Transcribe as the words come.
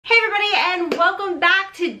welcome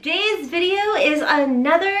back. Today's video is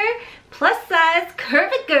another plus size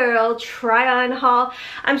curvy girl try on haul.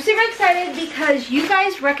 I'm super excited because you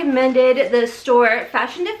guys recommended the store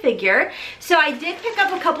Fashion to Figure, so I did pick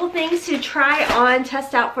up a couple things to try on,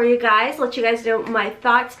 test out for you guys, let you guys know my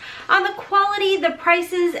thoughts on the quality, the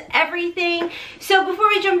prices, everything. So before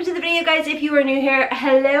we jump into the video, guys, if you are new here,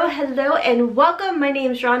 hello and welcome. My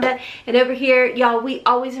name is Rhonda, and over here, y'all, we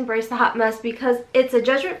always embrace the hot mess because it's a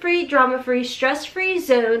judgment-free, drama-free, stress-free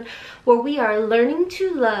zone where we are learning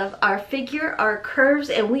to love our figure, our curves,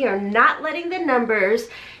 and we are not letting the numbers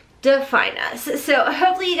define us. So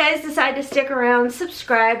hopefully you guys decide to stick around,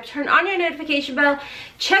 subscribe, turn on your notification bell,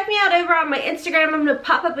 check me out over on my Instagram. I'm going to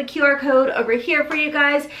pop up a QR code over here for you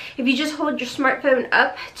guys. If you just hold your smartphone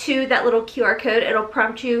up to that little QR code, it'll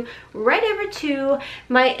prompt you right over to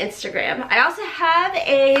my Instagram. I also have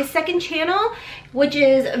a second channel, which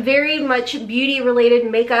is very much beauty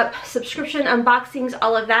related, makeup, subscription, unboxings,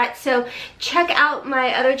 all of that. So check out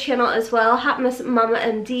my other channel as well,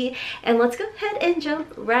 HOTMESSMOMMAMD, and let's go ahead and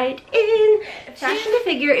jump right in. Fashion to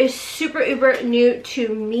Figure is super uber new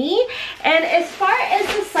to me, and as far as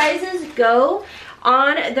the sizes go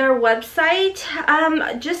on their website,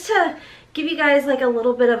 just to give you guys like a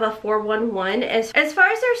little bit of a 411, as far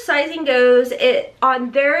as their sizing goes,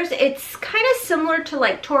 on theirs it's kind of similar to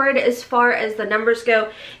like Torrid as far as the numbers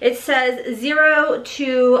go. It says 0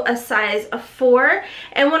 to a size of 4,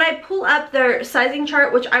 and when I pull up their sizing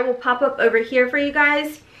chart, which I will pop up over here for you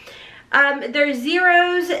guys, their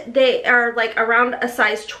zeros, they are like around a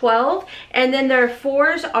size 12, and then their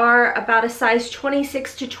 4s are about a size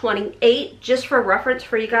 26 to 28, just for reference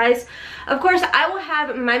for you guys. Of course, I will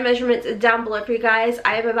have my measurements down below for you guys.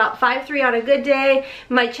 I am about 5'3" on a good day.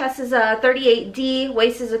 My chest is a 38D,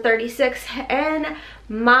 waist is a 36, and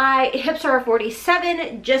my hips are a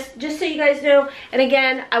 47, just so you guys know. And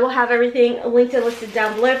again, I will have everything linked and listed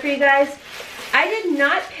down below for you guys. I did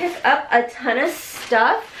not pick up a ton of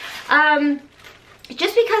stuff.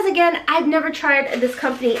 Just because, again, I've never tried this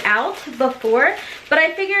company out before, but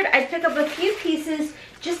I figured I'd pick up a few pieces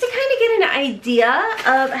just to kind of get an idea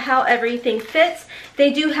of how everything fits.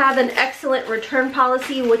 They do have an excellent return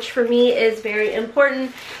policy, which for me is very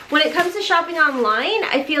important. When it comes to shopping online,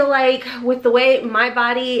 I feel like with the way my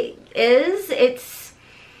body is, it's,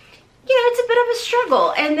 you know, it's a bit of a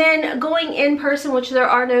struggle. And then going in person, which there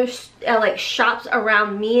are no like shops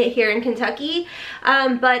around me here in Kentucky,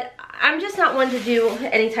 but I'm just not one to do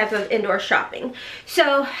any type of indoor shopping.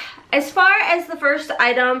 So as far as the first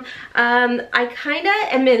item, I kind of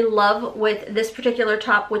am in love with this particular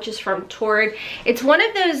top, which is from Torrid. It's one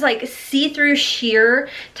of those like see-through sheer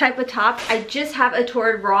type of tops. I just have a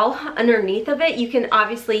Torrid raw underneath of it. You can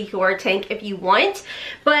obviously your tank if you want,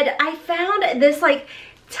 but I found this like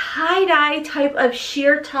tie-dye type of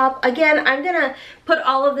sheer top. Again, I'm gonna put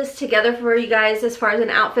all of this together for you guys as far as an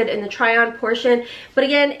outfit in the try-on portion, but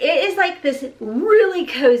again, it is like this really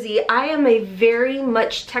cozy. I am a very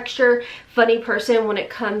much texture funny person when it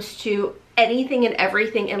comes to anything and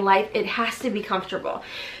everything in life. It has to be comfortable.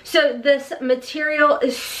 So this material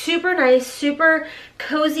is super nice, super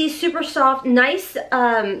cozy, super soft, nice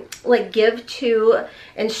like give to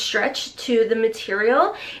and stretch to the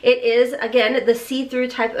material. It is, again, the see-through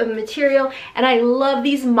type of material, and I love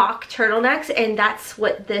these mock turtlenecks, and that's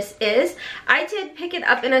what this is. I did pick it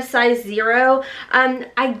up in a size 0.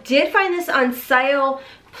 I did find this on sale.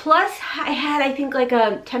 Plus, I had, I think, like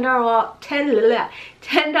a $10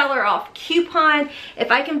 off coupon. If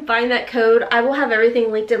I can find that code, I will have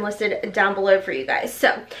everything linked and listed down below for you guys.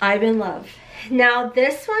 So, I'm in love. Now,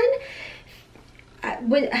 this one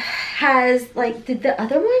has, like, did the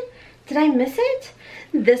other one? Did I miss it?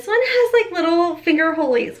 This one has like little finger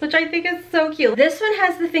holes, which I think is so cute. This one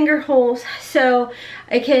has the finger holes, so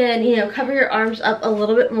I can, you know, cover your arms up a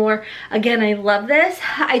little bit more. Again, I love this.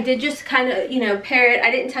 I did just kind of, you know, pair it.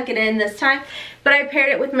 I didn't tuck it in this time, but I paired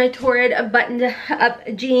it with my Torrid buttoned up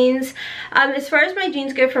jeans. As far as my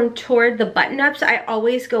jeans go from Torrid, the button ups, I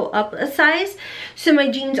always go up a size. So my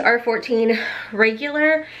jeans are 14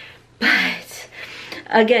 regular, but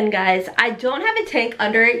again, guys, I don't have a tank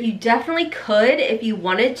under it. You definitely could if you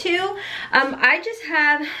wanted to. I just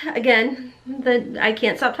have, again, I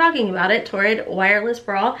can't stop talking about it, Torrid wireless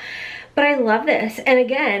bra. But I love this, and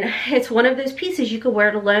again, it's one of those pieces you could wear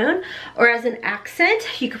it alone or as an accent.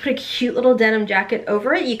 You could put a cute little denim jacket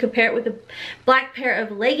over it. You could pair it with a black pair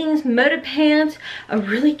of leggings, moto pants, a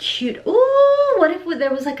really cute, ooh, what if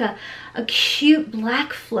there was like a cute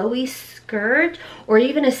black flowy skirt, or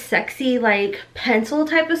even a sexy like pencil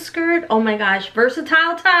type of skirt. Oh my gosh,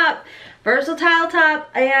 versatile top. versatile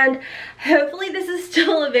top, and hopefully this is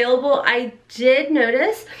still available. I did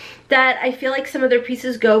notice that I feel like some of their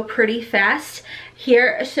pieces go pretty fast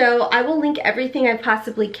here, so I will link everything I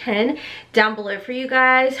possibly can down below for you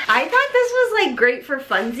guys. I thought this was like great for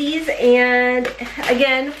funsies, and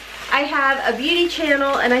again, I have a beauty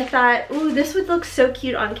channel and I thought, ooh, this would look so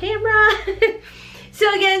cute on camera.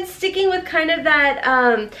 So again, sticking with kind of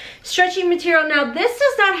that stretchy material. Now this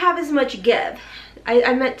does not have as much give.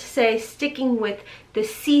 I meant to say sticking with the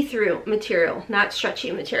see-through material, not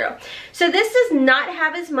stretchy material. So this does not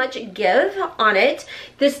have as much give on it.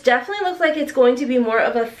 This definitely looks like it's going to be more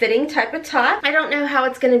of a fitting type of top. I don't know how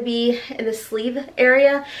it's going to be in the sleeve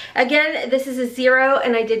area. Again, this is a 0,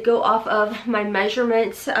 and I did go off of my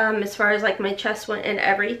measurements as far as like my chest went and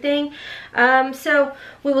everything. So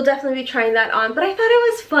we will definitely be trying that on. But I thought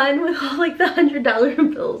it was fun with all like the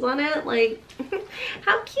 $100 bills on it. Like,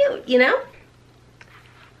 how cute, you know?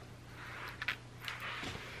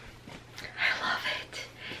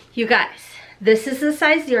 You guys, this is a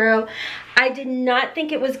size 0. I did not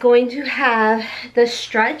think it was going to have the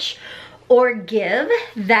stretch or give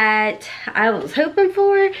that I was hoping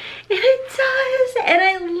for, and it does, and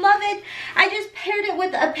I love it. I just paired it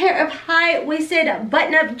with a pair of high-waisted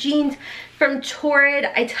button-up jeans from Torrid.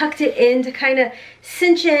 I tucked it in to kind of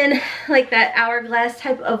cinch in like that hourglass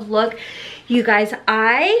type of look. You guys,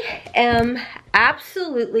 I am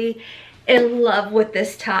absolutely in love with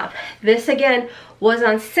this top. This again was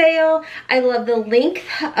on sale. I love the length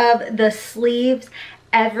of the sleeves,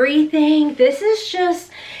 everything. This is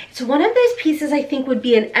just, it's one of those pieces I think would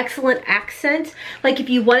be an excellent accent. Like if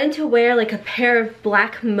you wanted to wear like a pair of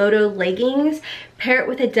black moto leggings, pair it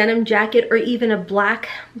with a denim jacket or even a black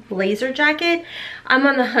blazer jacket. I'm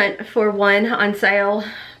on the hunt for one on sale,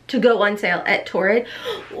 to go on sale at Torrid.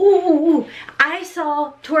 Ooh, I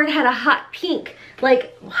saw Torrid had a hot pink,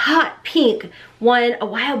 like hot pink one a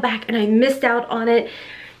while back, and I missed out on it.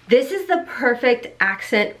 This is the perfect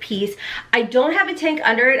accent piece. I don't have a tank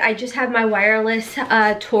under it. I just have my wireless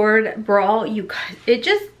Torrid bra. You guys, it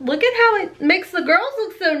just, look at how it makes the girls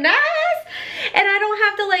look so nice. And I don't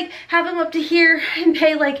have to like have them up to here and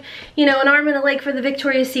pay like, you know, an arm and a leg for the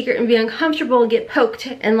Victoria's Secret and be uncomfortable and get poked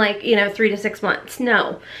in like, you know, 3 to 6 months.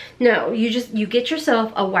 No, you get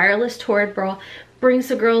yourself a wireless Torrid bra, brings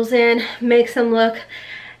the girls in, makes them look,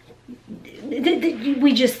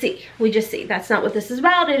 we just see. That's not what this is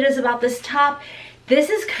about. It is about this top. This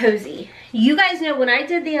is cozy. You guys know when I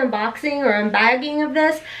did the unboxing or unbagging of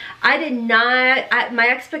this, I did not, my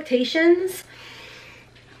expectations,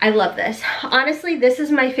 I love this. Honestly, this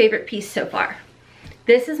is my favorite piece so far.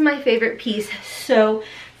 This is my favorite piece so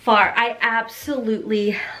far. I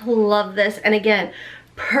absolutely love this. And again,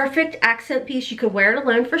 perfect accent piece. You could wear it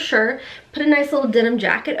alone for sure. Put a nice little denim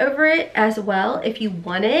jacket over it as well if you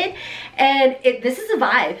wanted. And this is a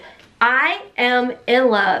vibe. I am in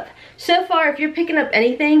love. So far, if you're picking up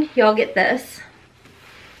anything, y'all get this.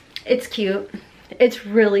 It's cute. It's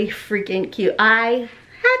really freaking cute. Happy.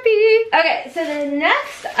 Okay, so the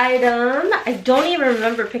next item, I don't even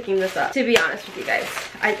remember picking this up, to be honest with you guys.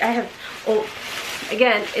 I have, oh,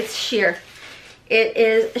 again, it's sheer. It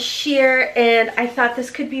is sheer, and I thought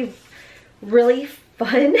this could be really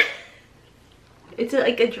fun. It's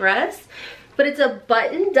like a dress, but it's a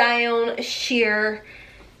button down sheer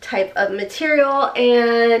type of material,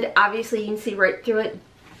 and obviously you can see right through it.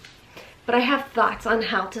 But I have thoughts on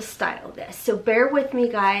how to style this, so bear with me,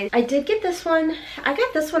 guys. I did get this one. I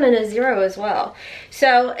got this one in a 0 as well.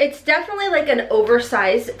 So it's definitely like an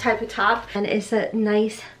oversized type of top, and it's a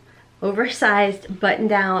nice oversized button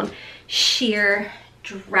down sheer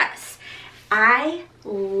dress. I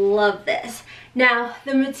love this. Now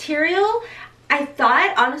the material,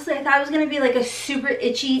 honestly I thought it was going to be like a super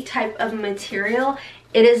itchy type of material.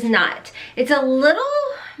 It is not. It's a little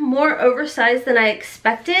more oversized than I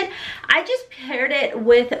expected. I just paired it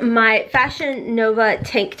with my Fashion Nova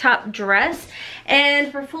tank top dress,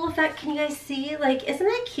 and for full effect, can you guys see, like, isn't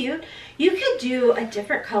that cute? You could do a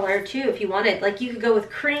different color too if you wanted. Like, you could go with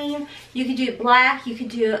cream, you could do black, you could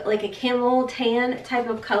do like a camel tan type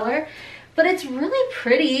of color, but it's really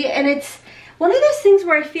pretty. And it's one of those things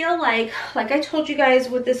where I feel like I told you guys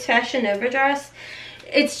with this Fashion Nova dress,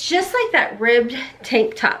 it's just like that ribbed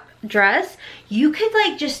tank top dress. You could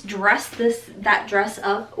like just dress that dress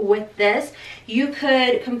up with this. You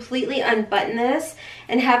could completely unbutton this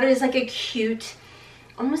and have it as like a cute,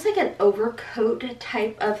 almost like an overcoat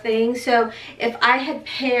type of thing. So if I had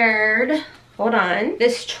paired, hold on,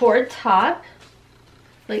 this Torrid top,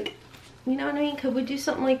 like You know what I mean? Could we do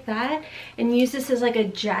something like that and use this as like a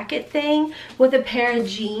jacket thing with a pair of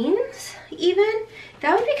jeans even?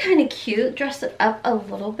 That would be kind of cute. Dress it up a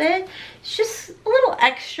little bit. It's just a little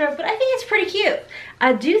extra, but I think it's pretty cute.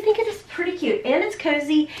 I do think it is pretty cute, and it's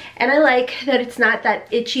cozy, and I like that it's not that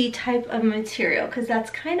itchy type of material, because that's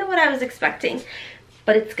kind of what I was expecting,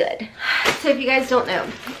 but it's good. So if you guys don't know,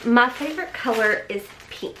 my favorite color is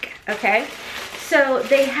pink, okay? So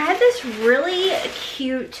they had this really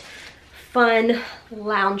cute, fun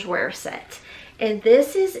loungewear set, and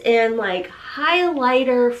this is in like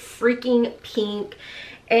highlighter freaking pink,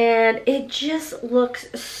 and it just looks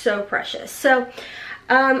so precious. So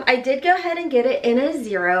I did go ahead and get it in a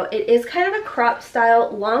 0. It is kind of a crop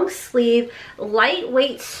style, long sleeve,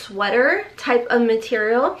 lightweight sweater type of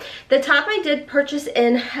material. The top I did purchase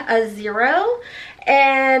in a 0,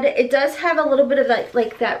 and it does have a little bit of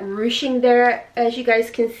like that ruching there, as you guys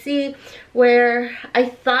can see, where I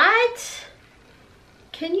thought,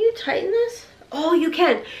 can you tighten this? Oh, you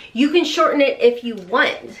can. You can shorten it if you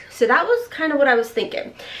want. So that was kind of what I was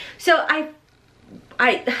thinking. So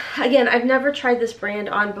again, I've never tried this brand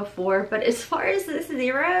on before, but as far as this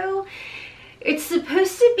 0, it's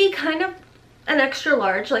supposed to be kind of an extra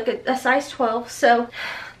large, like a size 12. So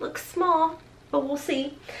looks small, but we'll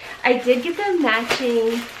see. I did get the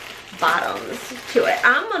matching bottoms to it.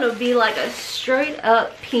 I'm gonna be like a straight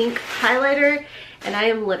up pink highlighter, and I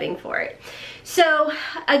am living for it. So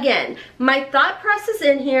again, my thought process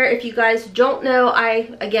in here, if you guys don't know,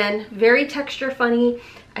 again, very texture funny.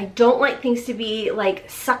 I don't like things to be like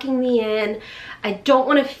sucking me in. I don't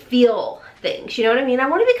want to feel things, you know what I mean? I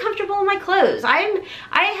want to be comfortable in my clothes. I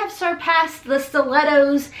have surpassed the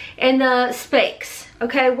stilettos and the Spanx,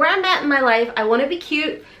 okay? Where I'm at in my life, I want to be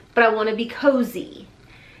cute, but I want to be cozy.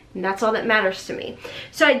 And that's all that matters to me.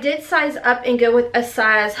 So I did size up and go with a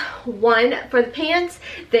size 1 for the pants.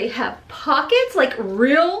 They have pockets, like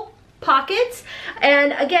real pockets.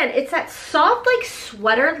 And again, it's that soft, like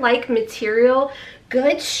sweater-like material.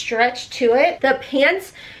 Good stretch to it. The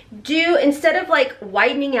pants do, instead of like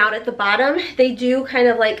widening out at the bottom, they do kind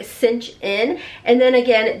of like cinch in. And then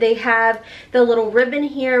again, they have the little ribbon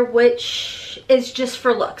here, which is just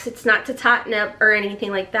for looks. It's not to tighten up or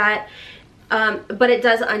anything like that. But it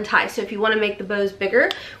does untie, so if you want to make the bows bigger,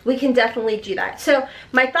 we can definitely do that. So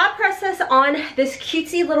my thought process on this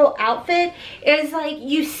cutesy little outfit is, like,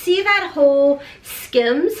 you see that whole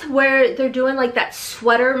Skims where they're doing like that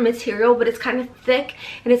sweater material, but it's kind of thick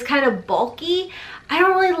and it's kind of bulky. I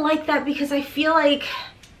don't really like that, because I feel like,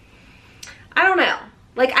 I don't know.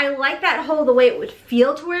 Like, I like that whole, the way it would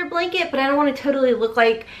feel to wear a blanket, but I don't want to totally look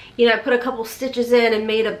like, you know, I put a couple stitches in and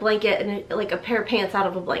made a blanket and like a pair of pants out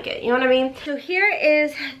of a blanket. You know what I mean? So here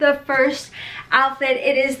is the first outfit.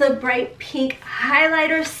 It is the bright pink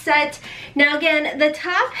highlighter set. Now again, the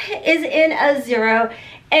top is in a 0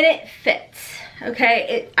 and it fits,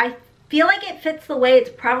 okay? I feel like it fits the way it's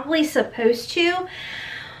probably supposed to,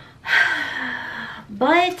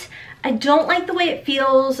 but I don't like the way it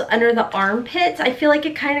feels under the armpits. I feel like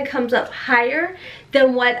it kind of comes up higher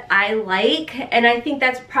than what I like, and I think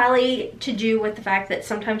that's probably to do with the fact that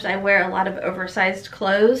sometimes I wear a lot of oversized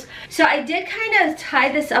clothes. So I did kind of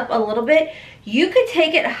tie this up a little bit. You could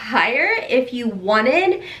take it higher if you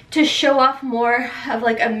wanted to show off more of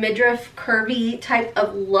like a midriff curvy type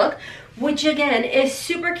of look, which again is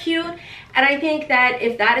super cute. And I think that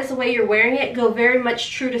if that is the way you're wearing it, go very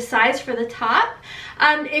much true to size for the top.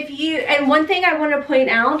 And one thing I want to point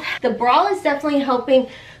out, the bra is definitely helping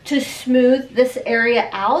to smooth this area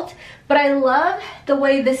out, but I love the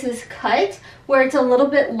way this is cut, where it's a little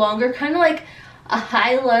bit longer, kind of like a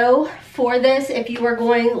high-low for this. If you were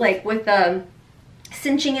going like with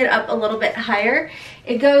cinching it up a little bit higher,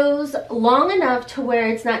 it goes long enough to where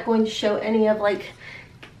it's not going to show any of like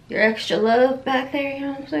your extra love back there, you know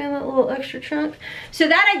what I'm saying, that little extra trunk. So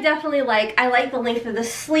that I definitely like. I like the length of the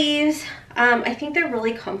sleeves. I think they're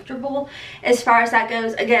really comfortable as far as that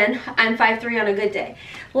goes. Again, I'm 5'3" on a good day.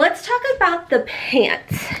 Let's talk about the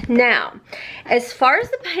pants. Now, as far as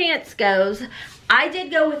the pants goes, I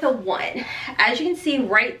did go with a 1. As you can see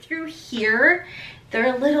right through here,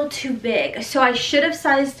 they're a little too big. So I should have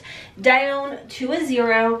sized down to a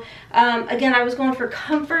 0. Again, I was going for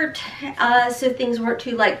comfort, so things weren't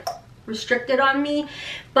too like restricted on me,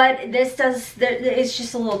 but it's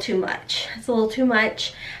just a little too much. It's a little too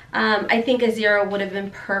much. I think a 0 would have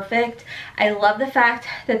been perfect. I love the fact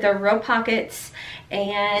that they're real pockets,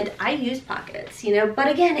 and I use pockets, you know, but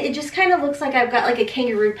again, it just kind of looks like I've got like a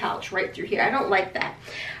kangaroo pouch right through here. I don't like that.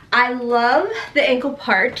 I love the ankle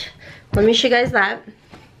part. Let me show you guys that.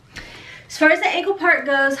 As far as the ankle part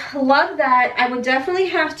goes, love that. I would definitely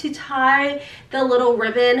have to tie the little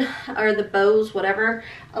ribbon or the bows, whatever,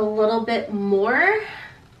 a little bit more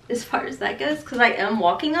as far as that goes, because I am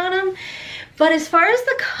walking on them. But as far as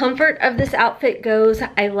the comfort of this outfit goes,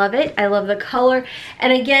 I love it. I love the color.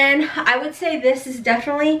 And again, I would say this is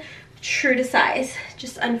definitely true to size.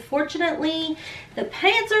 Just unfortunately, the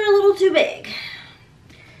pants are a little too big.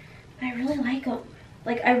 I really like them.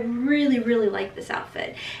 Like, I really, really like this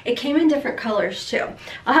outfit. It came in different colors too.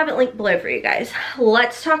 I'll have it linked below for you guys.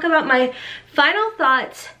 Let's talk about my final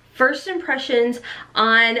thoughts, first impressions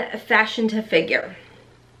on Fashion to Figure.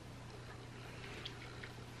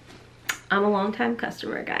 I'm a long-time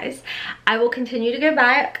customer, guys. I will continue to go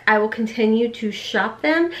back. I will continue to shop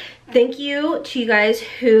them. Thank you to you guys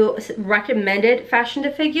who recommended Fashion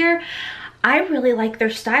to Figure. I really like their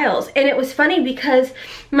styles. And it was funny because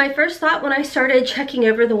my first thought when I started checking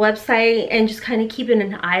over the website and just kind of keeping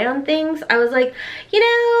an eye on things, I was like, you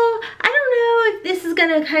know, I don't know if this is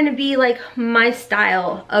gonna kind of be like my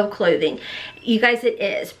style of clothing. You guys, it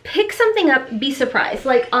is. Pick something up, be surprised.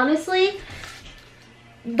 Like, honestly,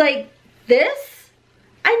 like this,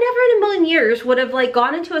 I never in a million years would have like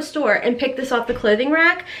gone into a store and picked this off the clothing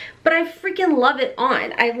rack, but I freaking love it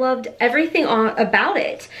on. I loved everything about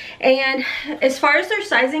it. And as far as their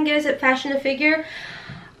sizing goes at Fashion to Figure,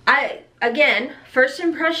 again, first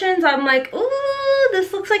impressions, I'm like, ooh,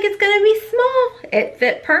 this looks like it's gonna be small. It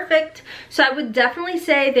fit perfect. So I would definitely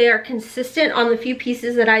say they are consistent on the few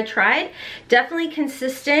pieces that I tried. Definitely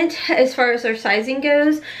consistent as far as their sizing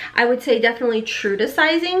goes. I would say definitely true to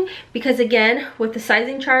sizing, because again, with the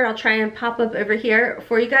sizing chart, I'll try and pop up over here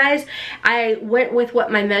for you guys. I went with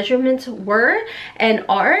what my measurements were and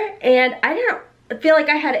are, and I didn't feel like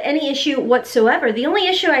I had any issue whatsoever. The only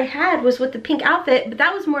issue I had was with the pink outfit, but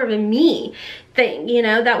that was more of a me thing, you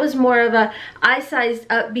know. That was more of a I sized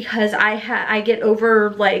up because I get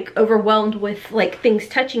overwhelmed with like things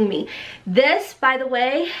touching me. This, by the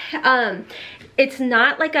way, it's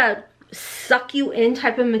not like a suck you in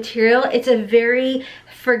type of material. It's a very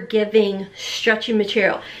forgiving, stretchy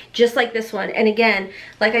material, just like this one. And again,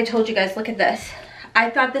 like I told you guys, look at this. I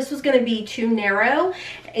thought this was going to be too narrow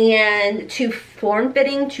and too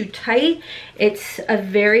form-fitting, too tight. It's a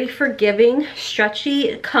very forgiving,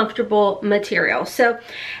 stretchy, comfortable material. So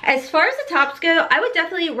as far as the tops go, I would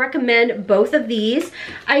definitely recommend both of these.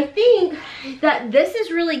 I think that this is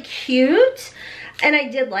really cute and I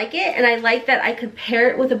did like it, and I like that I could pair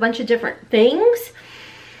it with a bunch of different things.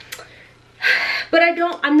 But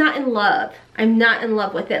I'm not in love. I'm not in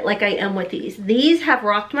love with it like I am with these. These have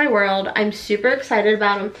rocked my world. I'm super excited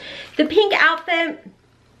about them. The pink outfit,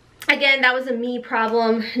 again, that was a me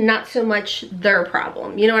problem, not so much their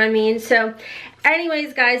problem. You know what I mean? So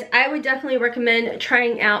anyways, guys, I would definitely recommend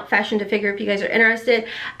trying out Fashion to Figure if you guys are interested.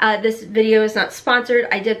 This video is not sponsored.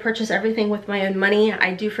 I did purchase everything with my own money.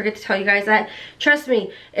 I do forget to tell you guys that. Trust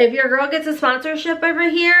me, if your girl gets a sponsorship over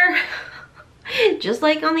here, just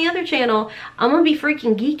like on the other channel, I'm gonna be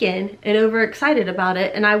freaking geeking and overexcited about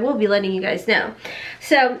it, and I will be letting you guys know.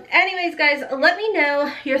 So anyways, guys, let me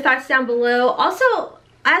know your thoughts down below. Also,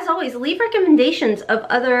 as always, leave recommendations of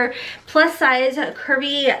other plus size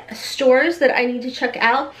curvy stores that I need to check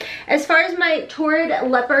out. As far as my Torrid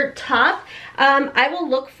leopard top, I will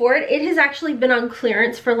look for it. It has actually been on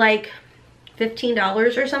clearance for like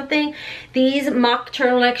 $15 or something. These mock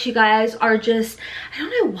turtlenecks, you guys, are just, I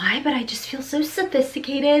don't know why, but I just feel so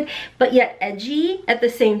sophisticated but yet edgy at the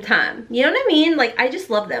same time. You know what I mean? Like, I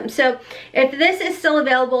just love them. So if this is still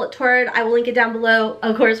available at Torrid, I will link it down below,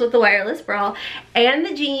 of course, with the wireless bra and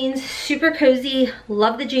the jeans. Super cozy,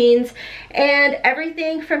 love the jeans, and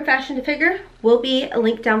everything from Fashion to Figure will be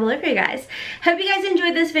linked down below for you guys. Hope you guys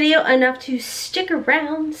enjoyed this video enough to stick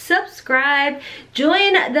around, subscribe,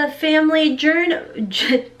 join the family, join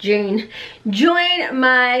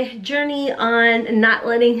my journey on not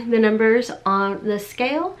letting the numbers on the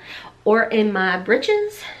scale or in my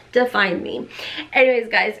britches define me. Anyways,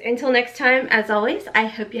 guys, until next time, as always, I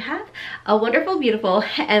hope you have a wonderful, beautiful,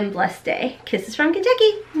 and blessed day. Kisses from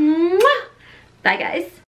Kentucky. Mwah! Bye,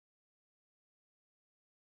 guys.